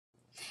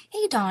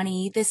Hey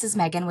Donnie, this is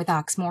Megan with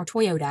Oxmoor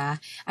Toyota.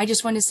 I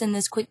just wanted to send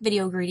this quick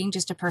video greeting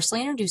just to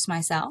personally introduce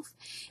myself.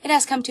 It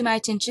has come to my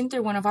attention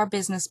through one of our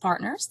business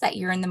partners that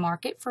you're in the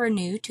market for a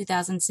new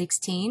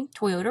 2016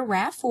 Toyota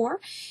RAV4.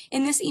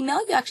 In this email,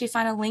 you actually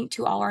find a link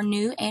to all our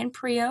new and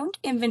pre-owned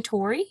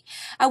inventory.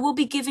 I will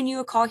be giving you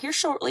a call here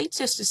shortly to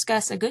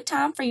discuss a good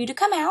time for you to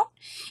come out.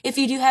 If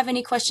you do have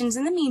any questions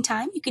in the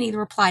meantime, you can either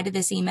reply to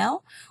this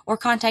email or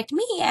contact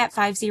me at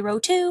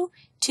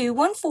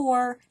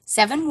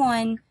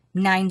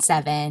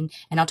 502-214-7197,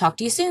 and I'll talk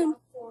to you soon.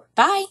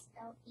 Bye.